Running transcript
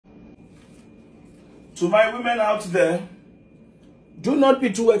To my women out there, do not be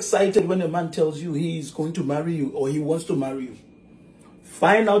too excited when a man tells you he is going to marry you or he wants to marry you.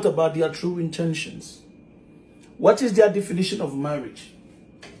 Find out about their true intentions. What is their definition of marriage?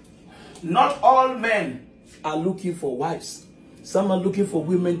 Not all men are looking for wives. Some are looking for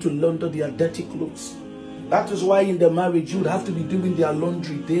women to launder their dirty clothes. That is why in the marriage you would have to be doing their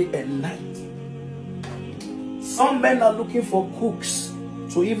laundry day and night. Some men are looking for cooks.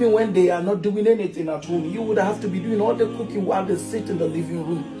 So even when they are not doing anything at home, you would have to be doing all the cooking while they sit in the living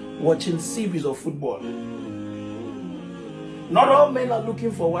room watching series of football. Not all men are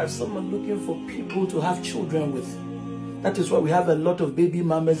looking for wives. Some are looking for people to have children with. That is why we have a lot of baby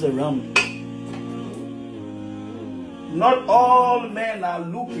mamas around. Not all men are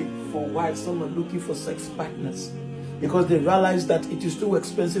looking for wives. Some are looking for sex partners because they realize that it is too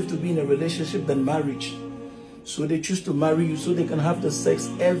expensive to be in a relationship than marriage. So they choose to marry you so they can have the sex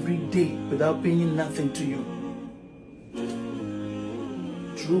every day without paying nothing to you.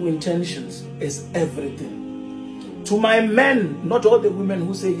 True intentions is everything. To my men, not all the women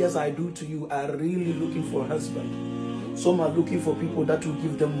who say yes I do to you are really looking for a husband. Some are looking for people that will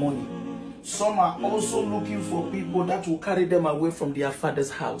give them money. Some are also looking for people that will carry them away from their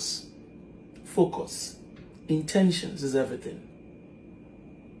father's house. Focus. Intentions is everything.